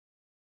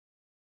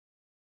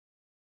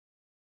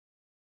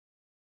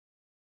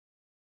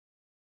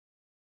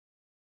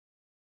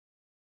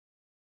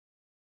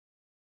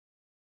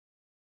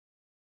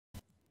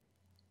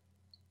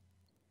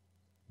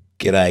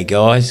G'day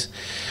guys,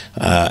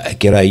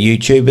 g'day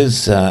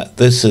YouTubers.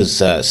 This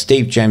is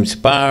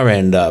Stevejamesbarr,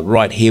 and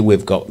right here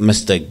we've got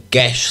Mr.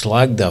 Gash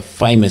Slug, the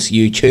famous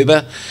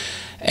YouTuber,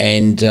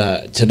 and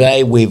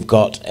today we've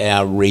got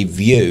our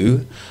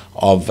review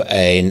of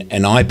an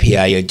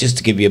IPA. Just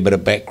to give you a bit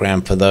of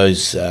background for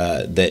those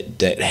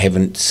that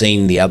haven't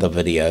seen the other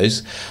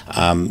videos,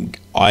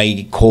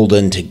 I called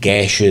into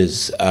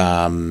Gash's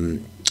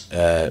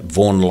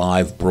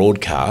vaughnlive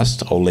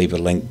broadcast. I'll leave a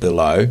link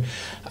below.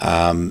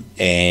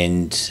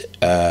 And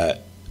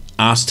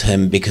asked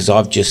him, because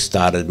I've just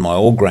started my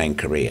all grain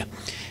career,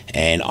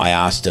 and I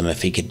asked him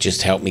if he could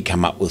just help me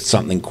come up with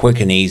something quick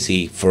and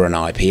easy for an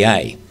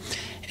IPA.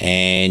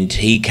 And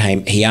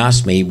he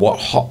asked me, what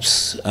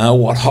hops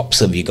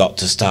have you got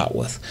to start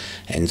with?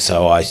 And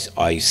so I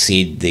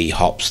said the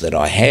hops that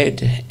I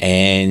had,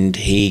 and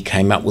he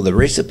came up with a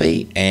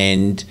recipe.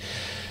 And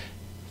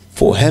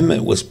for him,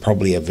 it was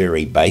probably a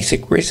very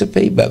basic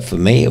recipe, but for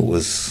me, it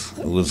was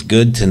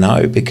good to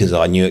know, because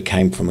I knew it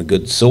came from a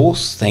good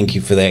source. Thank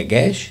you for that,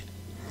 Gash.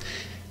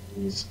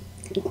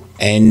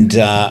 And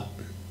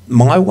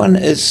my one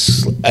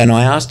is, and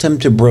I asked him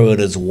to brew it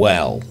as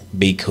well,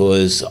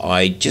 because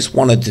I just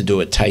wanted to do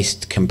a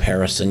taste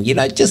comparison. You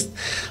know, just,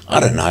 I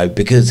don't know,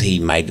 because he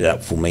made it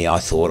up for me, I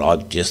thought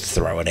I'd just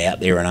throw it out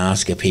there and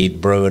ask if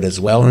he'd brew it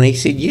as well. And he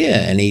said,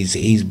 yeah, and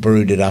he's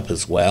brewed it up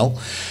as well.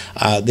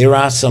 There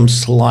are some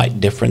slight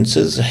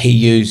differences. He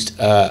used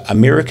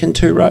American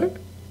two-row.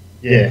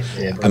 Yeah.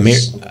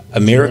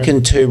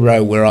 American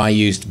two-row, where I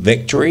used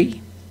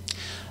Victory.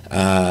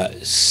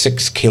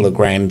 6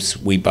 kilograms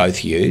we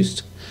both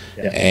used.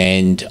 Yep.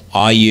 And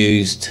I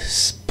used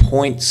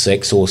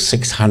 0.6 or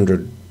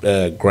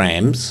 600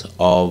 grams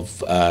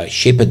of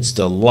Shepherd's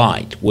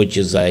Delight, which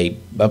is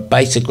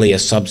basically a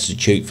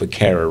substitute for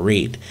Cara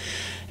Red.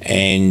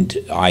 And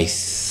I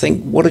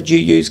think, what did you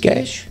use,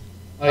 Gash?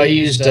 I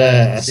used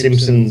a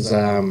Simpson's,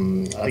 I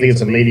think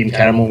it's a medium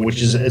caramel,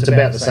 which is, it's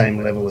about the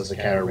same level as a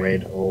Cara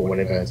Red or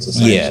whatever. It's the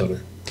same sort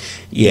of.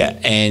 Yeah,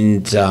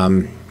 and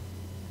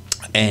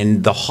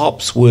the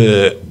hops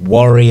were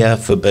Warrior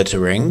for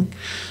bittering,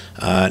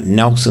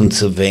 Nelson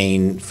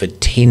Sauvin for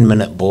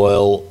 10-minute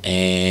boil,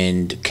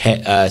 and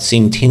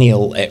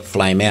Centennial at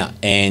flame out.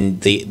 And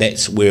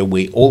that's where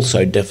we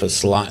also differ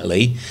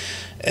slightly.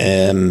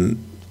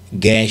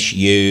 Gash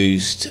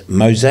used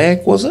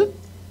Mosaic, was it?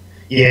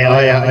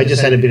 Yeah, I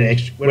just had a bit of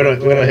extra. When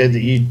I heard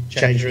that you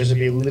changed the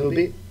recipe a little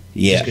bit,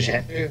 yeah, just 'cause you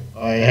had to,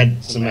 I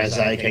had some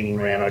Mosaic hanging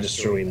around. I just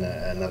threw in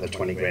another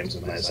 20 grams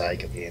of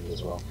Mosaic at the end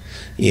as well.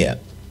 Yeah.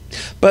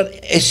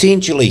 But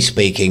essentially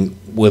speaking,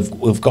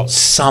 we've got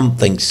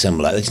something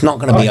similar. It's not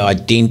going to be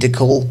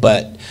identical,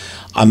 but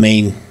I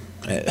mean,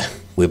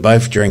 we're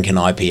both drinking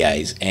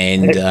IPAs,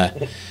 and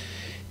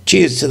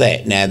cheers to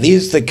that. Now,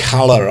 there's the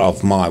colour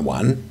of my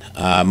one.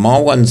 My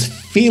one's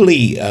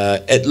fairly,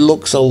 it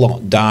looks a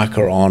lot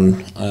darker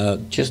on,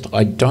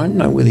 I don't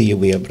know whether you'll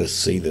be able to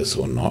see this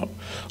or not.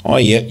 Oh,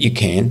 yeah, you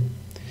can.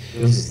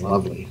 This is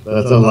lovely.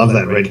 I love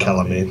that red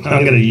colour, man.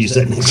 I'm going to use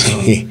that next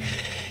time.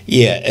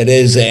 Yeah, it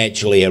is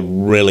actually a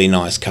really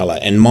nice colour.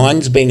 And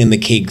mine's been in the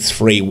keg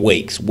 3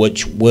 weeks,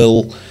 which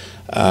will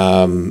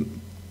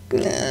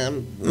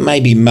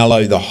maybe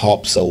mellow the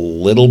hops a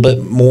little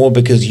bit more,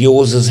 because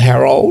yours is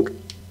how old?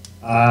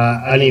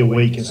 Only a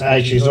week. It's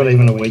not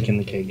even a week in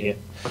the keg yet.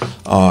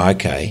 Oh,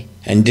 okay.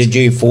 And did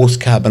you force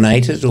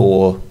carbonate it,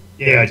 or?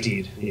 Yeah, I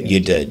did. Yeah. You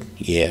did,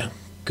 yeah.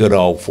 Good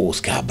old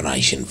force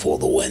carbonation for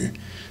the win.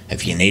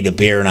 If you need a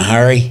beer in a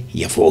hurry,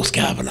 you force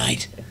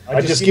carbonate. I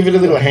just give it a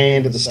little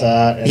hand at the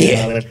start, and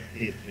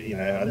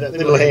that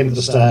little hand at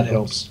the start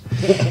helps.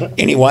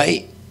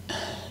 Anyway,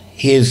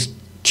 here's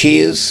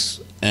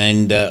cheers,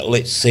 and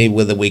let's see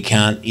whether we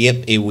can't.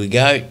 Yep, here we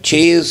go.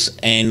 Cheers,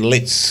 and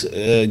let's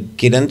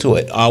get into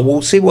it.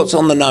 We'll see what's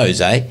on the nose,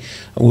 eh?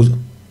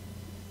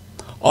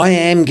 I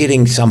am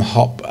getting some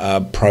hop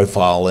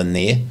profile in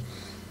there,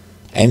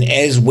 and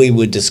as we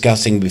were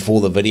discussing before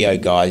the video,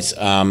 guys,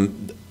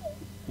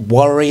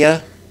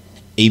 Warrior,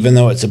 even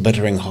though it's a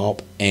bittering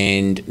hop,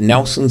 and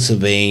Nelson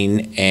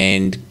Sauvin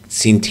and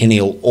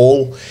Centennial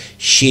all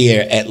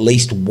share at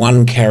least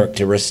one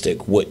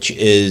characteristic, which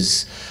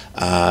is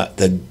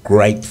the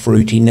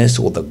grapefruitiness,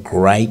 or the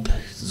grape,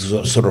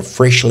 sort of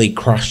freshly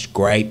crushed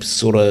grape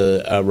sort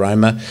of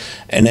aroma.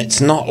 And it's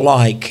not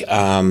like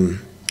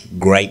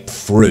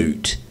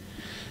grapefruit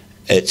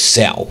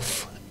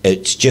itself.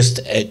 It's just,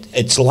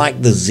 it's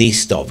like the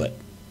zest of it,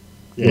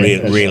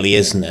 really,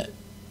 isn't it?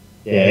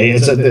 Yeah,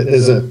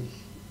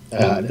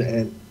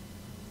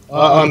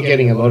 I'm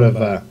getting a lot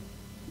of.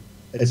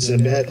 It's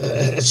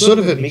sort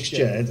of a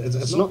mixture.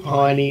 It's not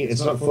piney.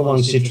 It's not full on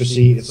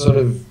citrusy. It's sort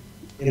of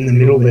in the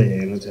middle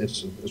there, and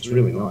it's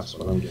really nice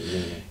what I'm getting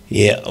there.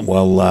 Yeah,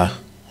 well,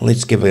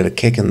 let's give it a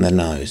kick in the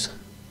nose.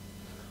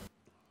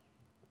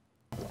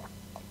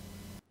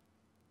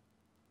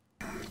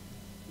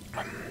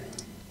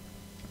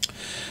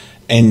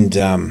 And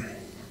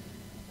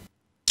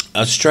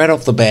straight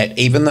off the bat,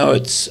 even though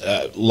it's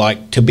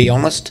to be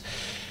honest,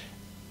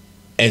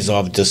 as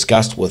I've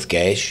discussed with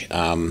Gash,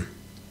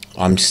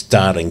 I'm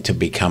starting to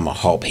become a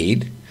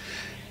hophead.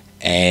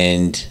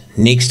 and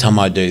next time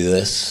I do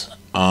this,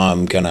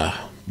 I'm gonna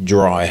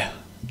dry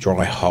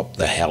hop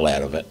the hell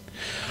out of it.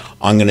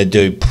 I'm going to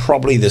do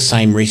probably the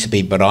same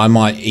recipe, but I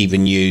might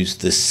even use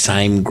the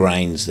same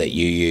grains that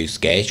you use,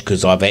 Gash,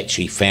 because I've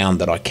actually found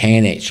that I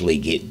can actually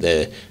get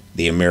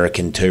the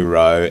American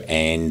 2-row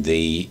and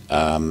the,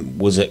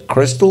 was it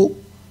crystal?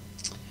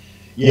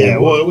 Yeah,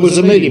 well, it was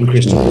a medium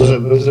crystal.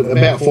 It was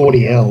about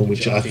 40L,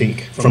 which I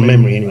think, from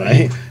memory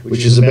anyway,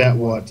 which is about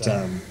what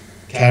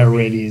Cara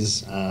Red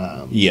is.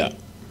 Yeah.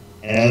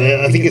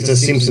 And I think it's a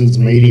Simpson's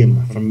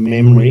medium from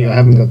memory. I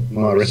haven't got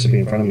my recipe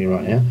in front of me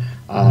right now.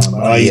 But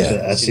I used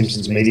a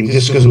Simpson's medium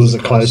just because it was the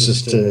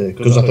closest to,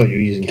 because I thought you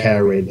were using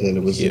Cara Red, then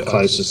it was the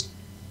closest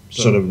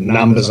sort of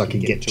numbers I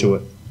could get to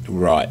it.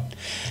 Right.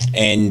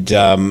 And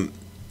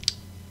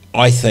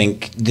I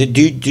think, did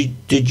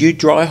you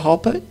dry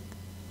hop it?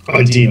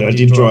 I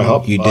did dry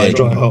hop. You did? I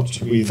dry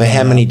hopped with... For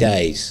how many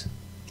days?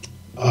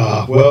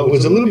 Well, it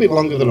was a little bit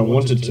longer than I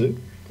wanted to,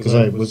 because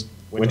I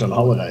went on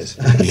holidays.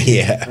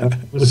 Yeah.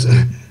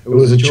 It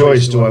was a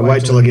choice. Do I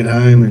wait till I get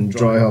home and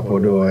dry hop, or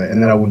do I?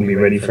 And then I wouldn't be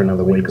ready for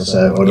another week or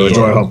so. Or do I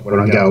dry hop when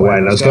I go away?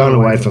 And I was going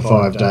away for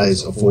 5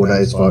 days, or 4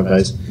 days, 5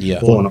 days. Yeah.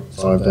 4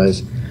 nights, 5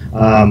 days.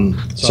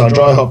 So I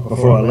dry hopped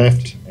before I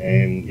left,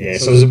 and yeah,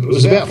 so it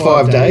was about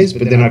 5 days.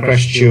 But then I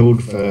crash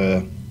chilled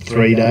for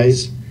 3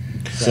 days.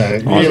 So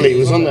really, it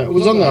was on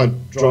the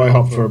dry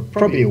hop for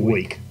probably a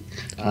week.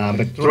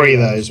 But 3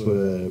 of those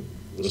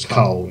was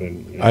cold.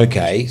 And,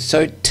 Okay,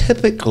 so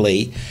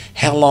typically,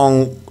 how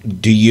long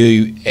do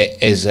you,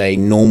 as a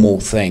normal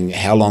thing,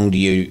 how long do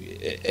you,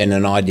 in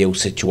an ideal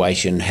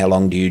situation, how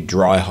long do you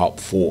dry hop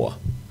for?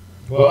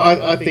 Well,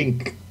 I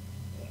think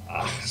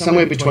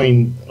somewhere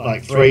between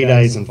like 3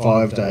 days and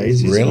 5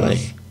 days. Is Really?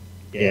 enough.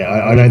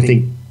 Yeah, I don't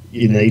think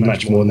you need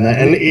much more than that.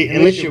 And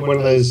unless you're one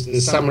of those,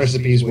 there's some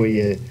recipes where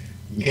you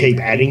keep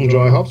adding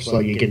dry hops,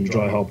 like you can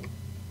dry hop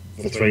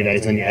for 3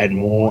 days, then you add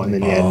more, and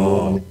then you add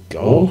more. And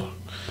then more.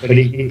 But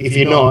if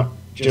you're not,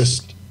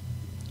 just,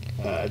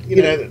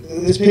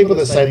 there's people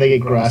that say they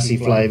get grassy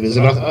flavours,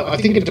 and I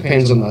think it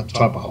depends on the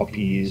type of hop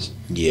you use.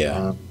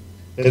 Yeah.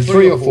 The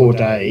 3 or 4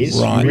 days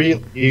Right.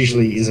 really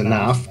usually is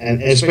enough,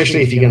 and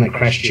especially if you're going to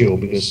crash chill,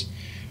 because,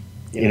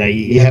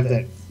 you have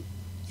that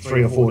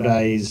 3 or 4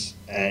 days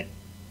at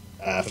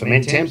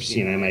ferment temps,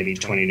 maybe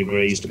 20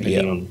 degrees,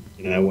 depending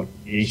on, what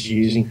yeast you're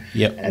using.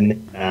 Yep.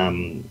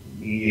 And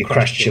you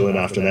crash chill it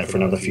after that for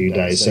another few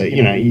days. So,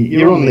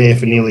 you're on there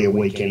for nearly a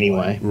week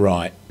anyway.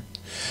 Right.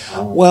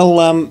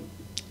 Well,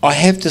 I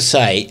have to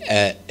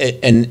say,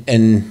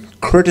 in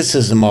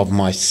criticism of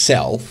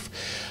myself,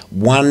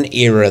 one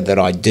error that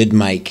I did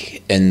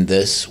make in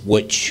this,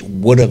 which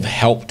would have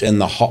helped in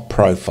the hop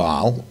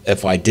profile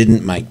if I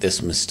didn't make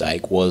this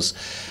mistake, was,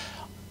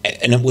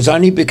 and it was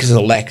only because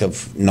of lack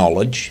of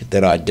knowledge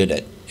that I did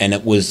it, and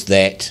it was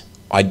that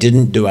I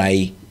didn't do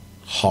a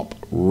hop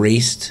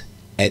rest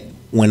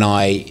when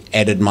I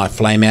added my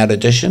flame out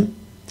addition.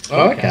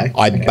 Oh, okay.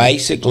 I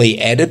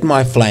basically added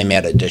my flame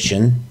out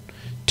addition,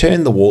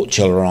 turned the wort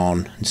chiller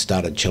on, and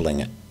started chilling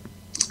it.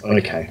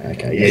 Okay.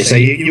 Yeah, so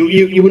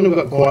you wouldn't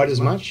have got quite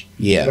as much.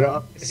 Yeah. But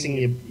I'm guessing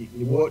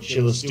your wort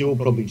chiller still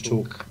probably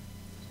took,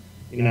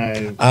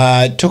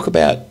 It took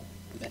about,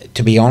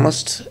 to be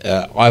honest,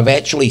 I've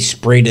actually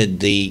spreaded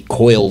the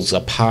coils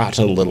apart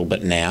a little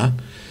bit now,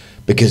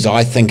 because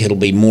I think it'll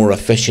be more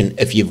efficient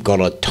if you've got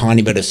a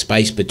tiny bit of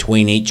space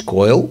between each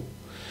coil.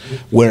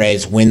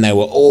 Whereas when they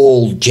were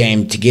all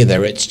jammed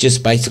together, it's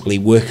just basically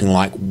working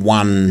like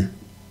one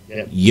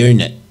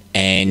unit,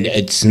 and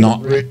it's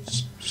not...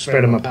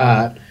 Spread them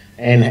apart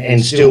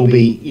and still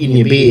be in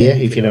your beer,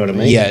 if you know what I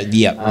mean. Yeah.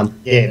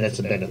 Yeah, that's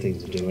a better thing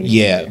to do. Anyway.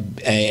 Yeah,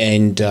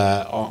 and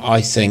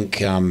I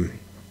think I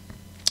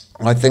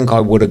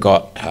would have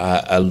got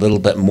a little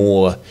bit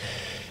more...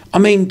 I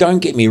mean, don't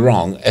get me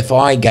wrong, if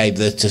I gave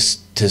this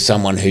to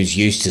someone who's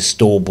used to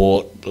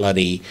store-bought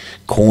bloody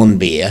corn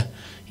beer,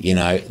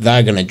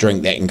 they're going to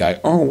drink that and go,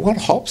 oh, what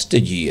hops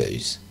did you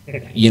use?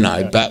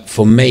 But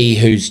for me,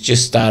 who's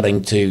just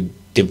starting to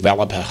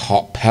develop a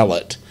hop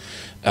palate,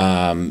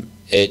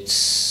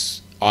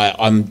 it's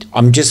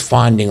I'm just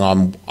finding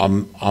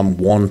I'm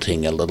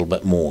wanting a little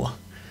bit more.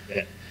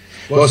 Yeah.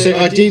 Well, see,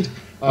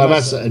 I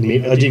must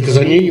admit, because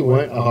I knew you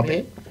weren't a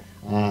hophead.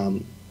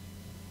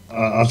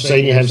 I've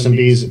seen you have some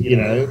beers,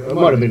 it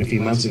might have been a few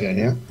months ago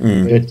now,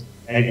 but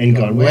and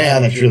gone, wow,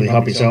 that's really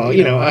hoppy. So,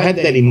 I had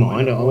that in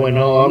mind. I went,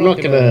 I'm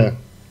not gonna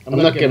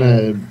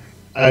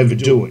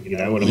overdo it. You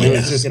know what I mean? Yeah.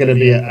 It's just going to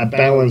be a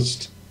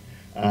balanced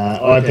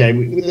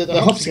IPA.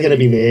 The hops are going to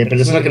be there, but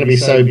it's not going to be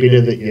so bitter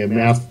that your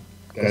mouth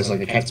goes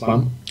like a cat's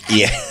bum.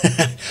 Yeah.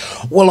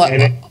 Well,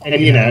 and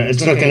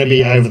it's not going to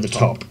be over the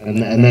top,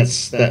 and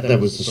that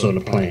was the sort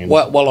of plan.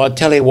 Well, I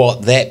tell you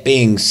what. That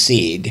being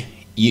said,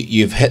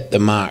 you've hit the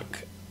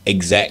mark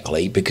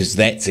exactly, because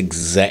that's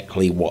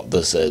exactly what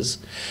this is.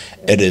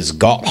 It has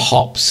got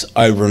hops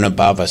over and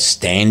above a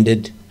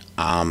standard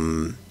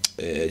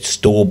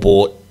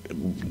store-bought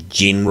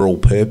general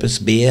purpose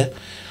beer.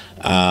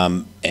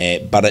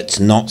 But it's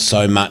not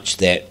so much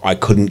that I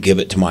couldn't give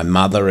it to my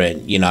mother.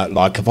 And, you know,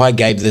 like if I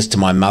gave this to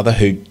my mother,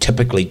 who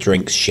typically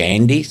drinks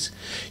shandies,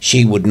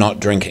 she would not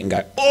drink it and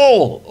go,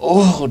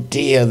 oh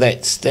dear,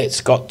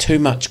 that's got too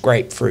much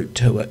grapefruit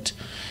to it.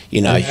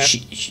 You know,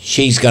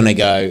 she's going to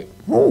go,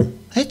 oh,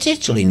 that's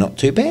actually not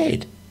too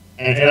bad.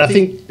 And I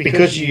think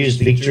because you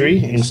used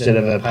Victory instead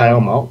of a pale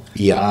malt,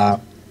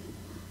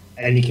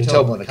 and you can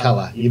tell by the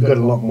colour, you've got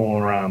a lot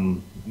more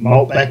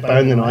malt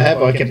backbone than I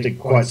have. I kept it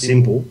quite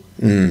simple.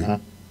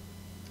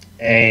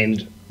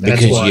 And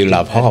that's because why you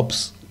love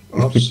hops.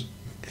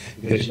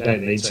 Because you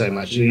don't need so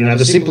much. You know,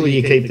 the simpler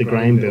you keep the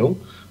grain bill,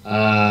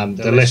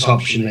 the less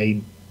hops you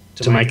need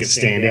to make it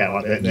stand out.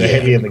 Like the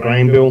heavier the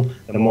grain bill,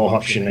 the more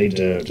hops you need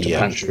to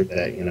punch through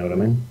that. You know what I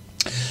mean?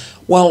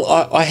 Well,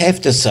 I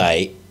have to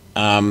say,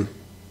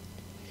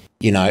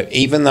 you know,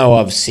 even though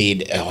I've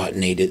said I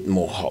needed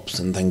more hops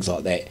and things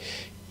like that,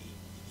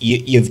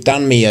 you've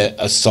done me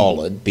a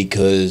solid,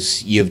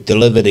 because you've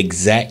delivered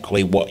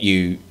exactly what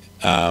you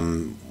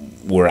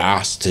were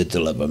asked to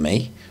deliver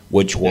me,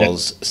 which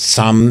was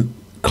some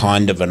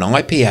kind of an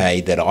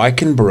IPA that I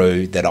can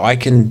brew, that I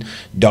can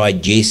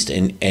digest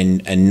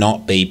and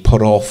not be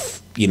put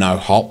off, you know,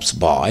 hops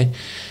by.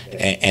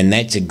 And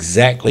that's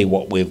exactly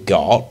what we've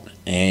got.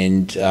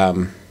 And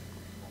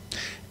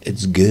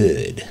it's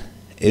good.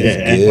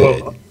 It's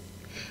good. Well,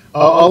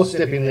 I'll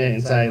step in there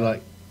and say,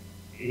 like,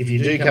 if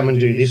you do come and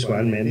do this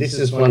one, man, this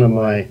is one of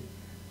my.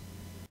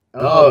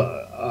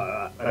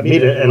 I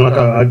admit it, and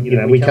like you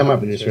know, we come up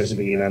with this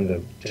recipe in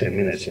under 10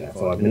 minutes, you know,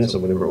 5 minutes or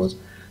whatever it was.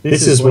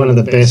 This is one of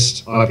the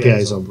best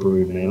IPAs I've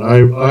brewed, man.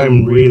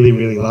 I'm really,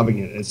 really loving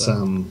it. It's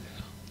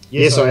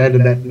yes, I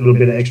added that little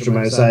bit of extra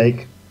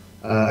mosaic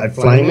at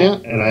flame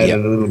out, and I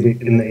added a little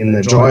bit in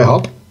the dry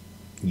hop.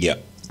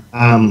 Yep.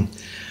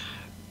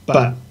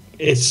 But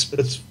it's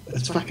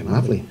fucking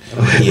lovely.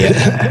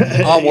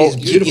 Yeah. Oh well, it's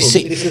beautiful. You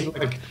see, this is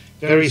like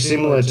very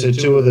similar to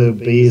two of the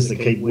beers that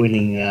keep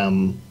winning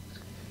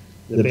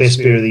the Best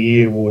Beer of the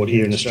Year award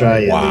here in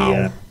Australia.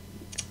 Wow.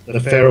 The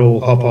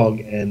Feral Hop Hog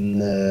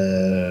and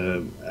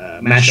the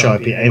Mash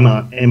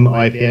IPA, M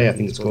IPA, I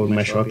think it's called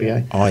Mash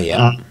IPA. Oh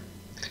yeah.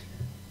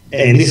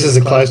 And this is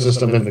the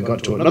closest I've ever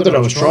got to it. Not that I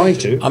was trying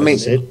to. I mean,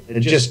 it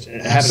just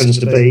happens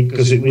to be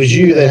because it was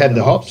you that had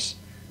the hops,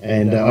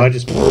 and I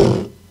just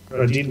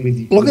I did with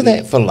you. Look at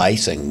that for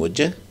lacing, would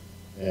you?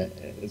 Yeah,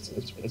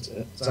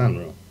 it's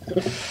unreal.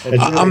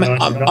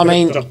 I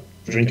mean,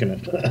 drinking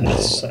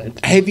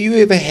it. Have you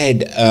ever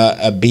had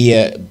a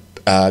beer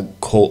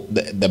called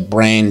the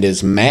brand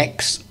is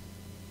Max?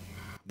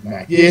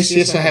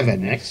 Yes, I have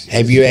had Max.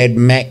 Have you had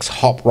Max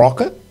Hop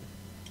Rocket?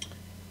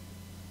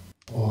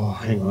 Oh,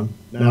 hang on.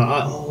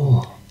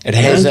 No, it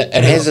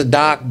has a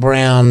dark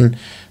brown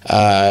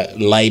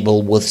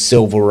label with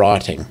silver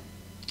writing.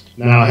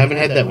 No, I haven't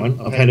had that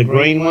one. I've had a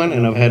green one,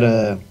 and I've had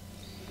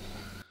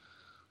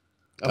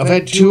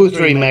 2 or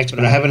 3 Max,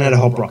 but I haven't had a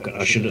Hop Rocket.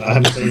 I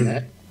haven't seen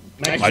that.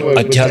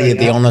 I tell you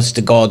the honest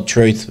to God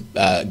truth,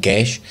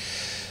 Gash.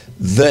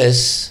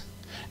 This,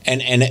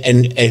 and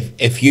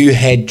if you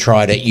had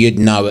tried it, you'd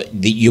know it.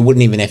 You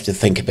wouldn't even have to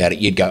think about it.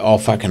 You'd go, oh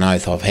fucking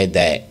oath, I've had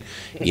that.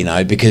 You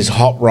know, because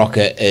Hop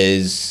Rocket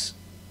is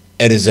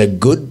a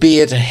good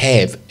beer to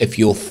have if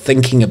you're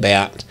thinking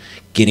about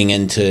getting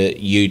into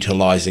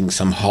utilising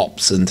some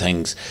hops and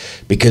things,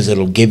 because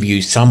it'll give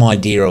you some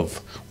idea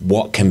of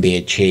what can be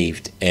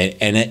achieved,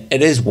 and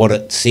it is what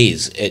it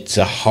says. It's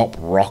a hop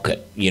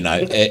rocket, you know.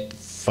 It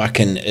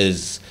fucking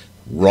is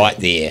right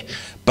there.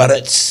 But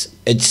it's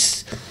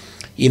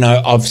you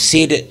know, I've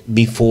said it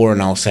before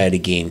and I'll say it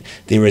again.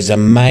 There is a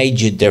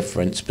major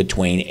difference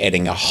between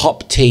adding a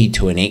hop tea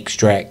to an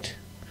extract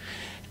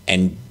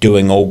and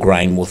doing all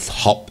grain with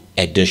hop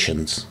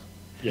additions.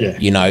 Yeah.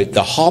 You know,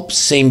 the hops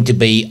seem to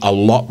be a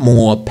lot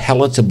more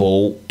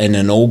palatable in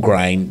an all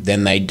grain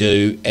than they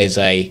do as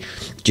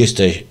just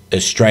a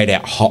straight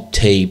out hop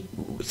tea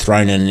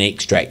thrown in an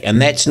extract.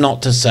 And that's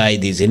not to say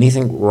there's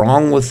anything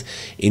wrong with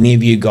any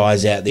of you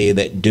guys out there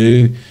that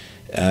do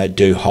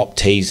hop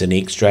teas and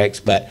extracts,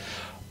 but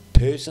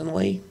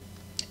personally,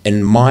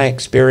 in my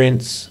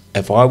experience,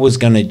 if I was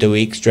going to do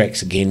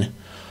extracts again,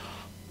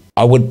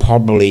 I would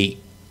probably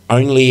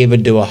only ever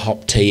do a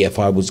hop tea if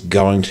I was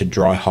going to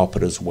dry hop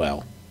it as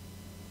well.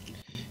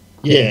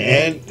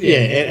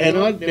 And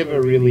I'd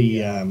never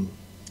really, I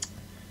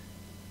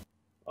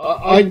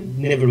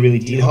never really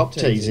did hop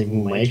teas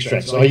even with my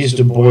extracts. I used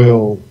to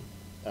boil.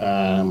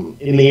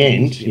 In the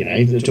end, you know,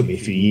 it took me a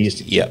few years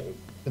to. Yeah.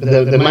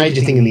 But the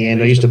major thing in the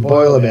end, I used to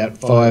boil about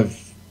 5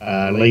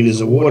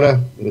 litres of water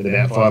with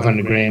about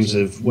 500 grams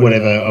of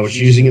whatever I was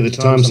using at the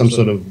time, some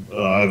sort of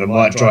either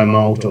light dry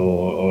malt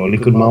or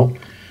liquid malt.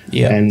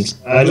 Yeah. And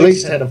I at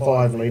least had a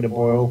 5 litre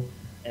boil,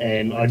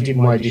 and I did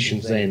my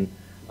additions then.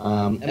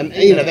 And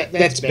you know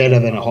that's better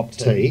than a hop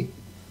tea.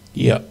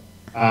 Yeah.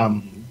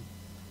 And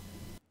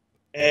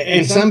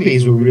some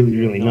beers were really,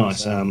 really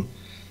nice.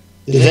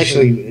 There's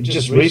actually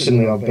just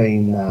recently I've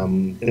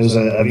been there was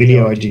a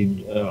video I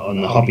did on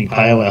the Hoppy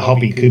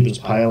Cooper's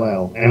Pale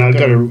Ale, and I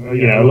got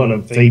a lot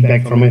of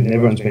feedback from it, and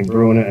everyone's been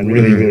brewing it and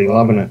really, really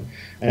loving it.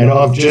 And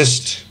I've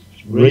just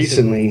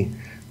recently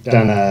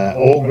done a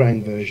all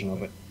grain version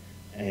of it,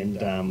 and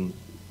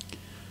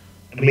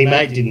my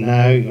mate didn't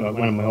know. Like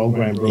one of my all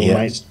grain brewer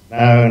mates didn't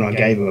know, and I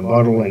gave him a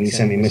bottle, and he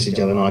sent me a message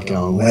the other night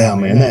going, "Wow,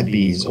 man, that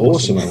beer is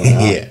awesome." I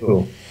went, "Oh,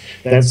 cool.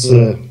 That's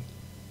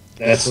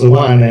the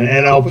one,"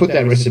 and I'll put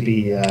that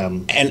recipe.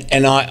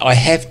 And I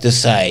have to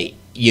say,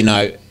 you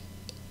know,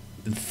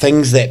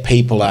 things that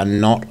people are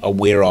not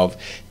aware of,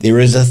 there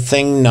is a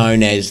thing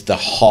known as the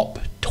hop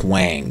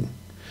twang,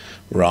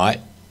 right?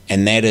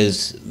 And that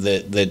is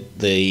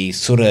the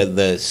sort of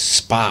the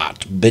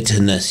spark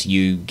bitterness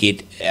you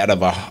get out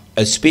of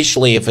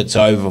especially if it's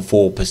over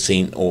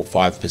 4% or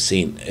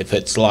 5%. If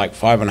it's like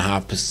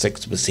 5.5%,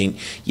 6%,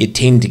 you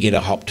tend to get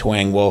a hop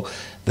twang. Well,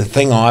 the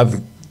thing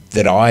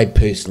that I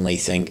personally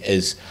think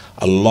is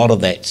a lot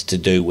of that's to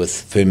do with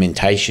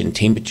fermentation,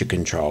 temperature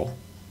control.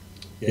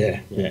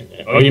 Yeah.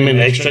 Oh, you mean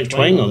the extract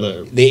twang or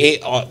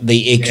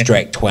the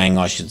extract twang,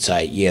 I should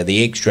say. Yeah,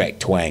 the extract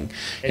twang.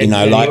 You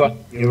know,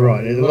 you're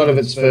right. A lot of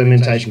it's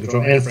fermentation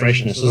control and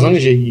freshness. As long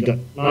as you got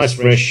nice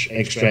fresh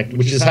extract,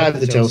 which is hard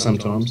to tell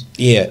sometimes.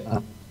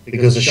 Yeah.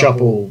 Because the shop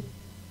will,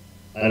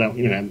 I don't,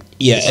 you know.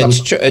 Yeah, it's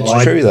true. It's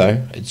true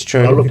though. It's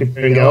true. I'll look at it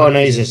and go, "Oh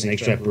no, he's just an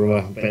extract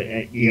brewer."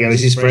 But you go,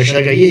 "Is this fresh?"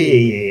 I go,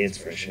 "Yeah, it's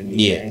fresh." And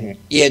yeah,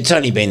 it's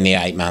only been there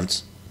 8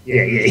 months.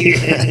 Yeah.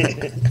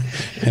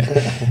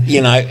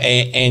 You know,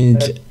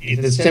 and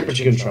there's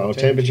temperature control. Look,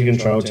 to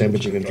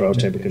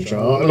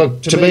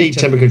me,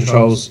 temperature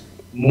control's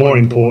more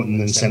important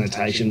than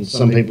sanitation.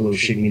 Some people will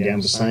shoot me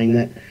down for saying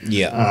that.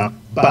 Yeah.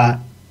 But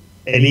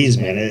it is,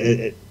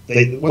 man.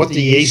 What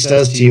the yeast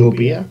does to your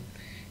beer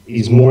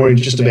is more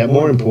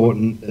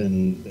important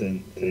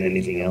than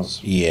anything else.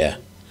 Yeah.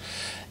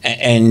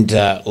 And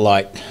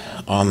like,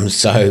 I'm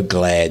so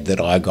glad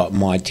that I got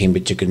my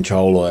temperature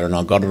controller and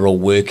I got it all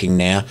working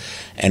now,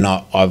 and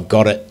I've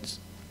got it.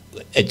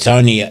 It's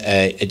only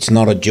it's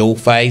not a dual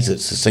phase;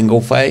 it's a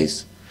single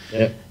phase.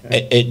 Yeah.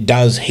 It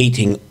does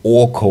heating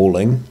or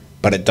cooling,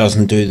 but it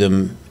doesn't do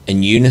them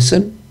in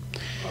unison.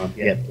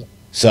 Yeah.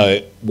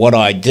 So what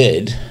I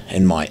did,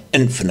 in my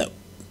infinite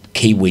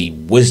Kiwi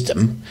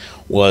wisdom,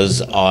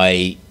 was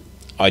I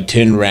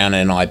turned around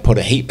and I put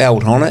a heat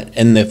belt on it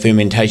in the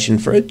fermentation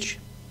fridge.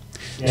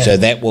 Yeah. So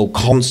that will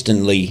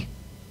constantly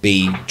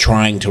be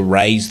trying to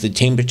raise the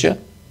temperature,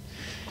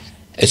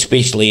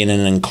 especially in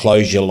an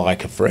enclosure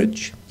like a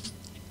fridge.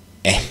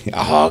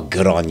 Oh,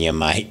 good on you,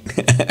 mate.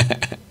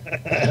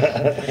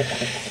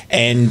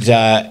 And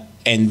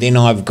then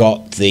I've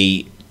got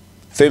the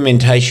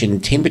fermentation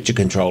temperature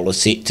controller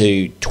set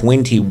to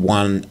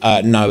 21.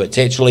 No, it's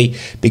actually,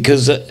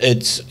 because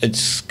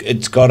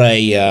it's got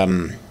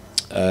a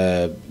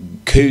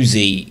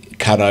koozie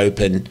cut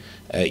open.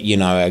 You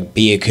know, a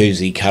beer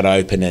koozie cut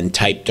open and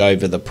taped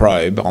over the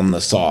probe on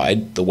the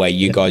side, the way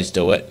you guys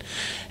do it.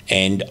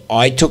 And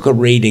I took a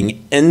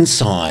reading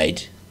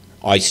inside.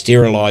 I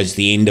sterilised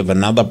the end of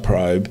another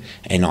probe,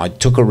 and I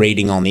took a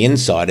reading on the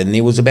inside, and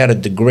there was about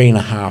 1.5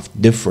 degrees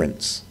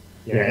difference.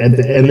 Yeah, and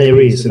there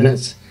is, and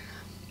that's.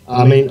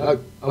 I mean, I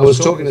was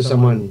talking to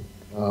someone.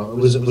 It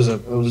was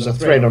a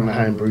thread on the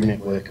Homebrew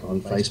Network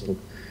on Facebook.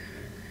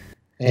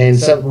 And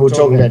we were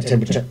talking about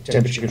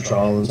temperature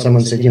control, and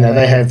someone said, you know,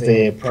 they have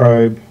their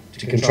probe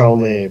to control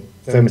their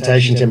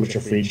fermentation temperature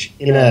fridge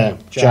in a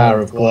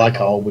jar of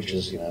glycol, which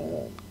is, you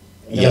know,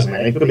 it doesn't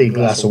matter. It could be a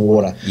glass of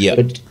water. Yeah.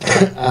 But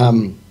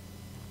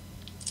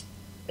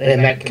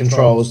and that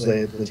controls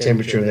the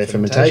temperature of their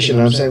fermentation.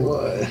 And I'm saying,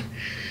 well,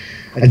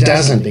 it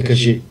doesn't,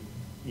 because your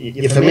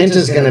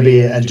fermenter's going to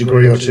be 1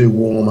 degree or 2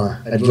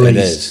 warmer at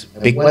least.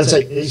 It is. Once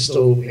that yeast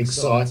all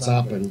excites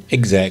up and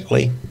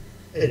exactly.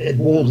 It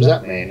warms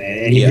up, man,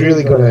 and you've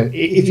really got to.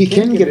 If you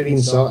can get it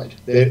inside,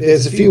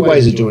 there's a few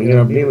ways of doing it.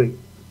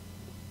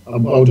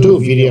 I'll do a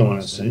video on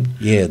it soon.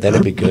 Yeah,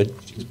 that'd be good.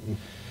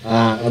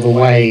 Of a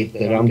way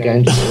that I'm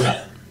going to do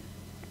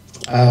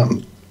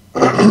it.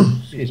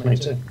 Excuse me,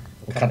 too.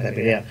 I'll cut that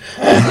bit out.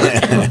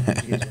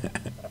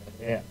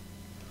 Yeah.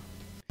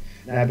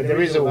 No, but there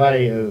is a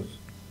way of.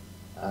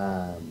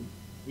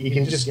 You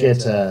can just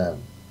get.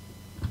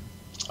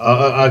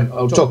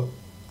 I'll talk.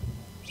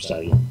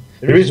 So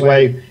there is a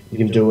way. You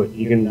can do it.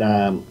 You can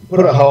put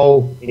a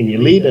hole in your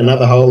lid,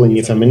 another hole in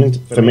your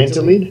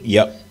fermenter lid.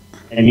 Yep.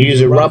 And use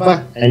a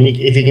rubber. And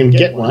if you can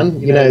get one,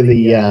 you know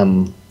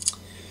the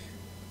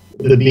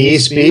beer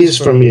spears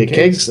from your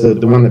kegs, the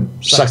one that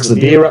sucks the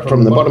beer up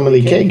from the bottom of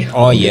the keg.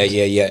 Oh yeah.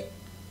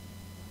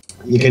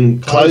 You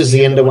can close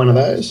the end of one of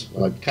those,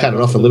 like cut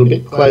it off a little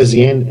bit, close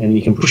the end, and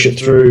you can push it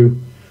through.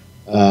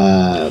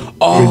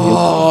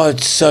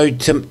 So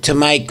to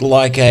make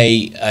like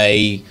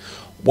a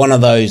one of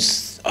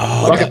those.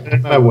 Oh, like a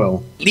thermo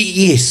well.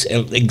 Yes,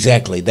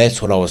 exactly.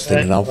 That's what I was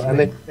thinking of.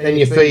 And then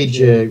you feed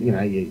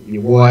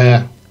your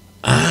wire.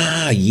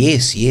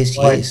 Yes.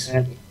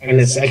 And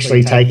it's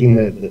actually taking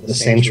the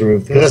centre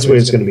of, because that's where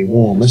it's going to be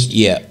warmest.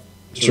 Yeah.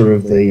 Centre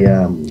of the.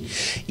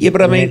 Yeah,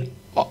 but I mean,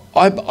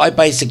 I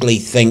basically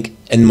think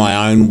in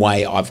my own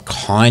way, I've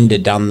kind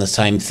of done the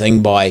same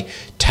thing by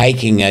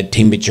taking a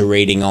temperature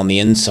reading on the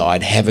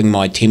inside, having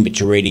my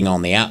temperature reading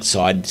on the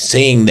outside,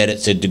 seeing that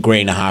it's 1.5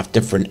 degrees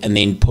different, and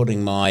then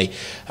putting my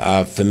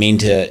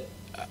fermenter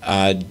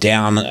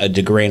down 1.5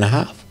 degrees.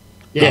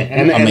 Yeah,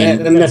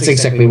 and that's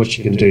exactly what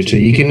you can do too.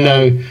 You can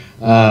know,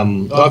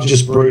 I've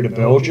just brewed a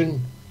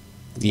Belgian,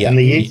 and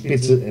the yeast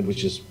bits,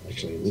 which is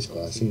actually in this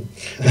glass here,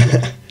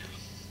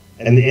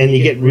 and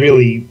you get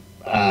really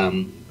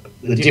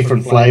the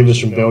different flavours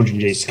from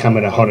Belgian yeast come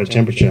at a hotter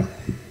temperature.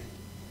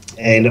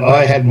 And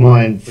I had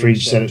mine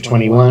fridge set at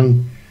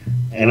 21,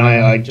 and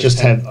I just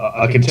have,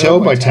 I could tell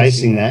by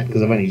tasting that,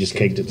 because I've only just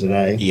kegged it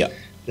today,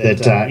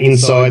 that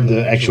inside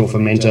the actual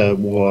fermenter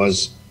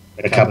was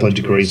a couple of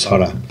degrees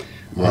hotter.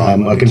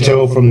 I can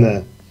tell from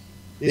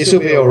this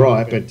will be all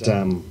right, but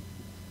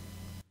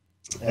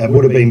it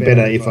would have been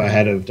better if I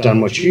had have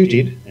done what you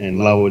did and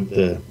lowered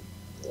the,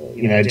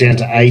 down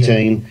to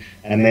 18,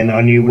 and then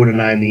I would have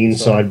known the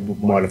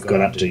inside might have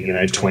got up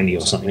to, 20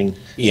 or something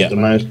at the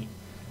most.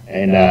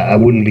 And I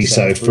wouldn't be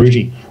so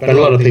fruity. But a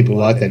lot of people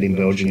like that in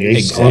Belgian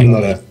yeast.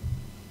 Exactly.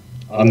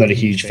 I'm not a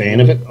huge fan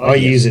of it. I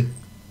use it.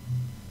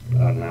 I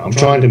don't know. I'm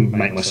trying to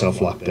make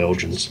myself like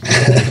Belgians.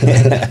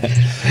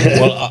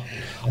 Well,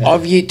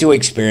 I've yet to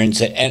experience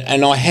it,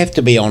 and I have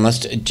to be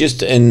honest.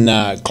 Just in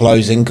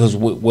closing, because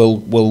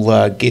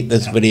we'll get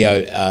this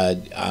video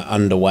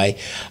underway.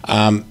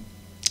 I've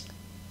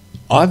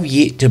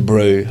yet to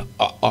brew.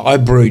 I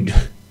brewed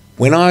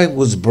when I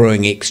was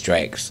brewing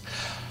extracts.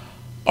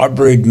 I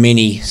brewed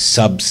many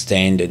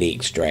substandard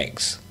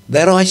extracts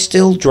that I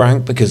still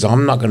drank because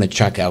I'm not going to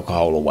chuck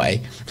alcohol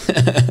away.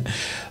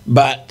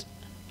 But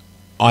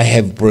I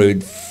have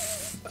brewed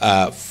 4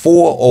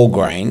 all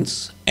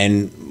grains,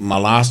 and my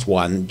last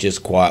one,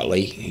 just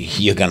quietly,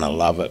 you're going to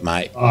love it,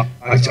 mate.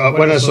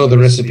 When I saw the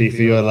recipe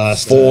for your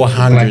last...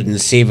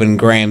 407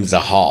 grams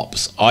of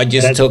hops. I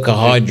just took a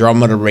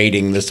hydrometer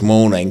reading this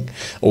morning,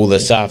 or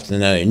this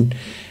afternoon,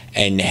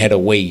 and had a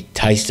wee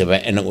taste of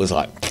it, and it was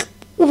like...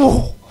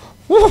 Whoa.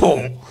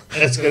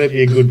 That's going to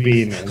be a good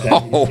beer, man.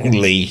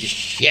 Holy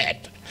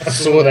shit. I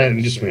saw that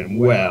and just went,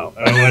 wow.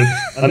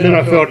 And then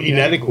I felt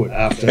inadequate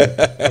after.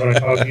 But I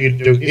thought you'd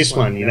do this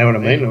one, you know what I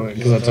mean?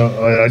 Because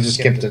I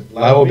just kept it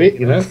low a bit,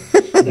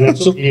 And I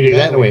took you to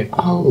that and I went,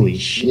 holy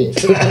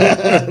shit.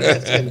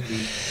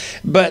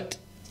 But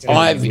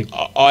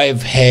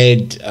I've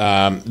had,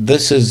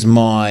 this is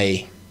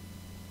my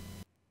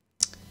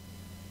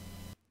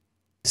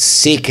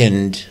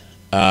second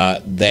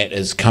that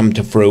has come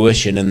to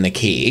fruition in the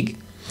keg.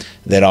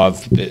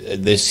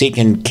 The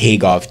second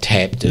keg I've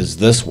tapped is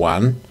this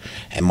one,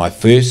 and my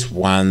first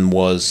one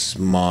was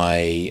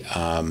my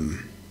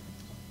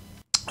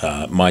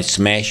my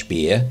smash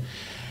beer,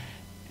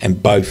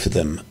 and both of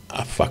them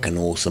are fucking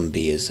awesome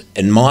beers.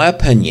 In my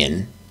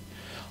opinion,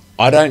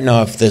 I don't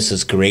know if this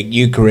is correct,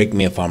 you correct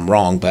me if I'm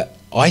wrong, but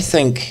I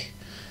think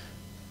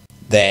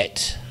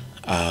that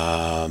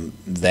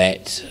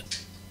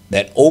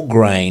that all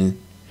grain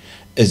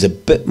is a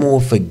bit more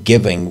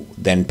forgiving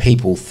than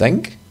people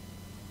think.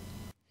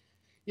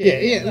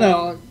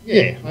 I'll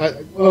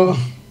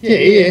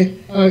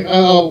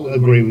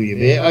agree with you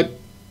there. I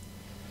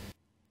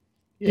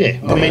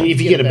mean, if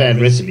you get a bad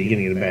recipe, you're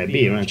going to get a bad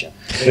beer, aren't you?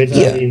 But,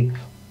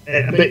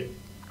 but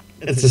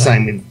it's the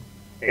same with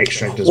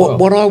extract as well.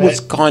 What I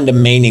was kind of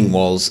meaning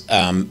was,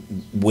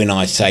 when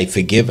I say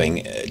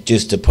forgiving,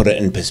 just to put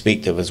it in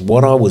perspective, is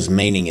what I was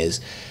meaning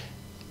is,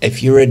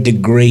 if you're a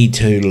degree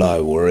too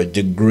low or a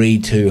degree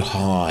too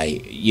high,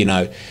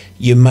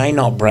 you may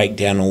not break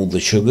down all the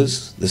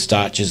sugars, the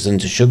starches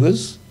into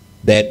sugars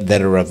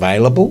that are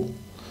available.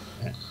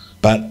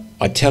 But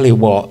I tell you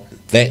what,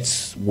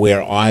 that's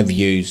where I've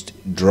used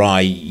dry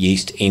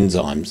yeast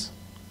enzymes,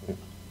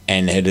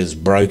 and it has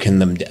broken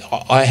them.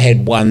 I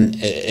had one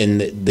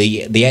in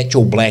the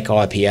actual black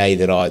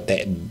IPA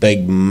that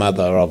big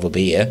mother of a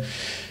beer.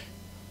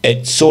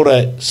 It sort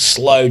of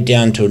slowed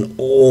down to an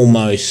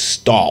almost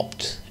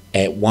stopped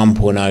at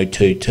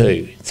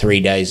 1.022 3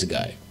 days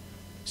ago.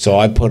 So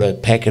I put a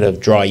packet of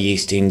dry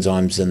yeast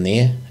enzymes in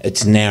there.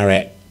 It's now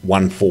at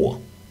 1.4.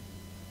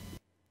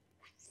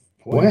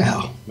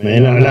 Wow,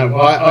 man!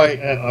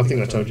 I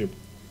think I told you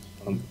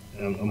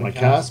on my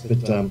cast,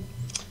 but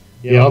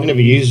I've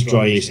never used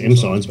dry yeast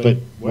enzymes, but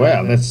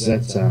wow, that's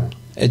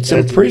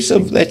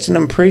impressive. That's an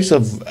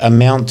impressive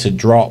amount to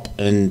drop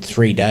in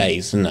 3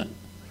 days, isn't it?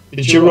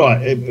 But you're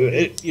right.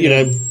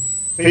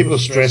 People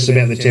stress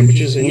about the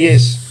temperatures, and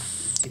yes,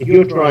 if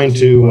you're trying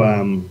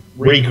to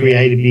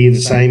recreate a beer the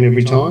same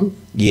every time,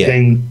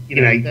 then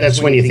that's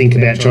when you think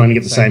about trying to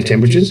get the same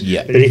temperatures.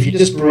 Yeah. But if you're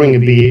just brewing a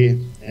beer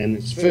and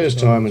it's the first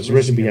time, it's a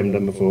recipe you haven't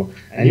done before,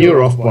 and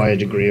you're off by a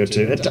degree or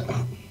two, it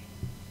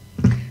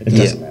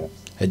doesn't matter.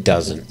 It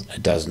doesn't.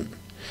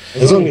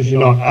 As long as you're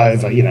not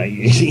over,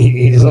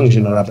 as long as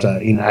you're not up to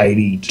in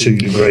 82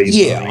 degrees.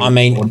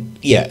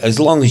 Yeah, as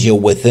long as you're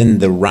within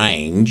the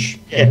range.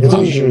 Yeah, as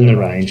long as you're in the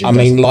range. I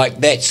mean,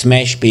 like that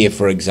smash beer,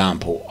 for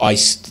example, I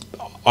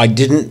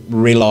didn't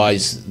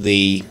realise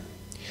the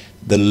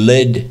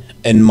lid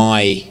in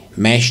my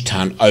mash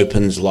tun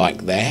opens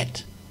like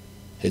that.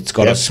 It's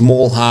got Yep. a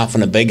small half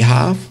and a big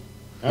half.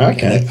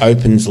 Okay. And it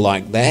opens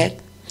like that.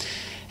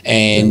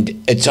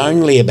 And it's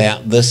only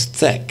about this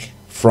thick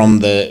from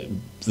the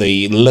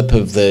lip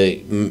of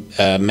the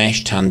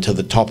mash tun to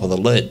the top of the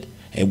lid,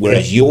 and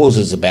whereas yours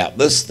is about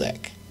this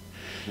thick.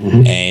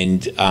 Mm-hmm.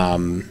 And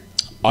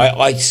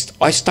I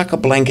stuck a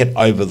blanket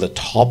over the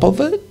top of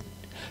it,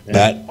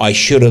 but I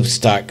should have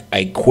stuck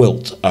a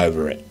quilt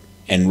over it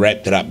and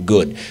wrapped it up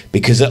good,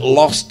 because it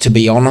lost, to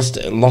be honest,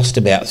 it lost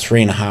about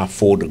 3.5,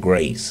 4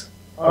 degrees.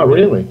 Oh,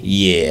 really?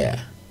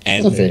 Yeah.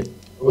 And That's it.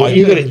 Well,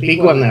 you got a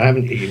big one now,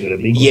 haven't you? You got a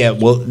big one. yeah,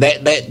 well,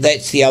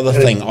 that's the other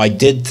thing. I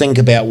did think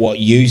about what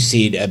you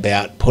said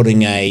about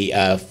putting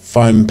a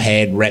foam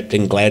pad wrapped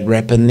in Glad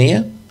Wrap in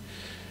there,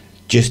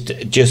 just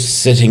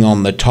sitting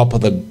on the top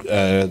of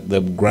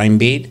the grain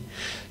bed,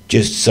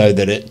 just so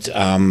that it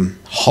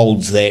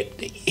holds that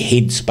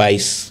head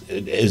space.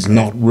 Is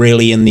not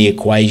really in the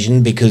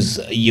equation, because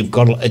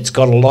it's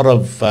got a lot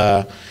of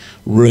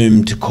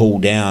room to cool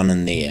down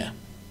in there.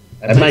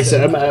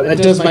 It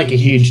does make a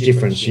huge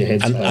difference, your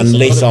headspace.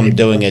 Unless I'm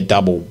doing a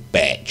double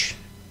batch.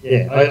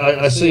 Yeah,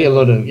 I see a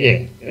lot of,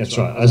 that's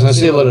right. I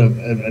see a lot of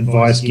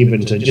advice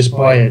given to just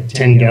buy a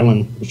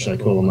 10-gallon, which they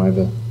call them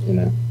over,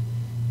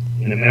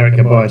 in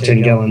America, buy a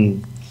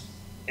 10-gallon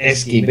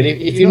esky. But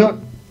if you're not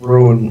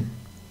brewing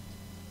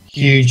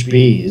huge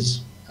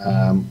beers,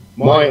 I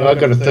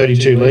got a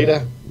 32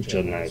 litre, which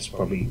I don't know, it's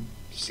probably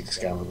 6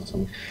 gallons or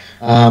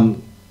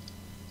something.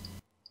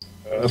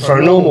 For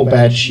a normal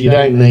batch, you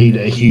don't need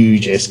a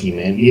huge esky,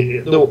 man.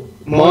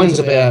 Mine's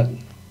about...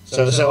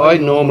 So I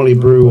normally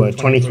brew a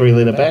 23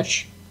 litre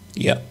batch.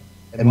 Yep.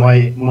 And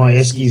my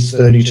esky's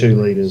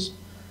 32 litres.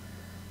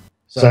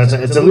 So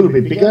it's a little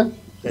bit bigger.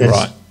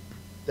 Right.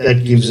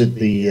 That gives it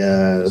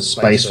the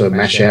space for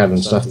mash out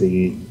and stuff that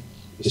you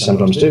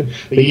sometimes do.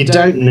 But you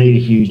don't need a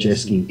huge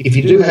esky. If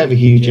you do have a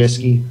huge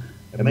esky,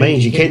 it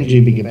means you can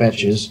do bigger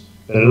batches.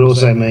 But it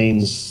also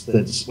means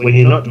that when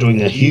you're not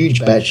doing a huge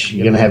batch,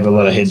 you're going to have a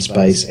lot of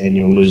headspace and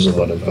you'll lose a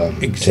lot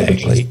of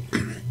exactly.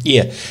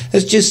 Yeah,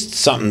 it's just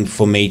something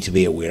for me to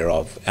be aware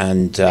of.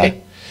 And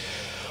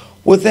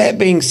with that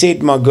being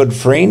said, my good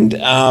friend,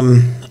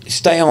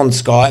 stay on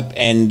Skype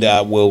and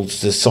we'll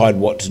decide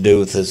what to do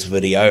with this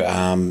video.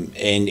 And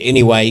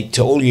anyway,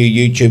 to all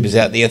you YouTubers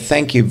out there,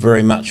 thank you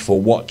very much for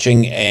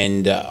watching,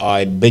 and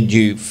I bid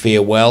you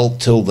farewell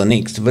till the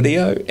next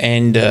video.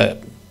 And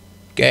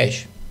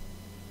Gash.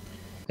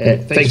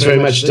 Thanks very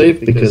much,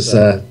 Steve, because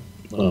that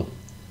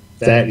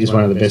is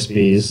one of the best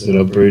beers that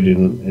I've brewed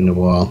in a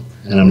while,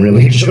 and I'm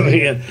really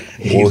enjoying it.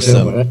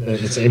 Awesome.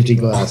 It's an empty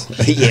glass.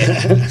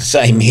 Yeah,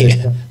 same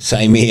here.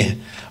 Same here.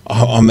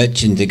 I'm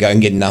itching to go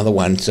and get another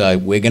one, so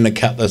we're going to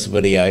cut this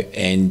video,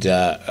 and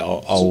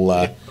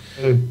I'll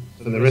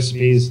for the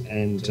recipes,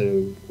 and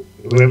to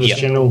whoever's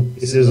channel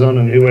this is on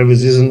and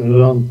whoever's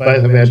isn't on,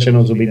 both of our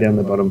channels will be down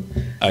the bottom.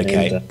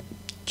 Okay. And,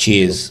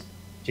 cheers.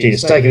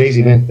 Cheers. Take it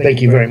easy, man.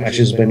 Thank you very much.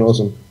 It's been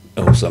awesome.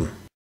 Awesome.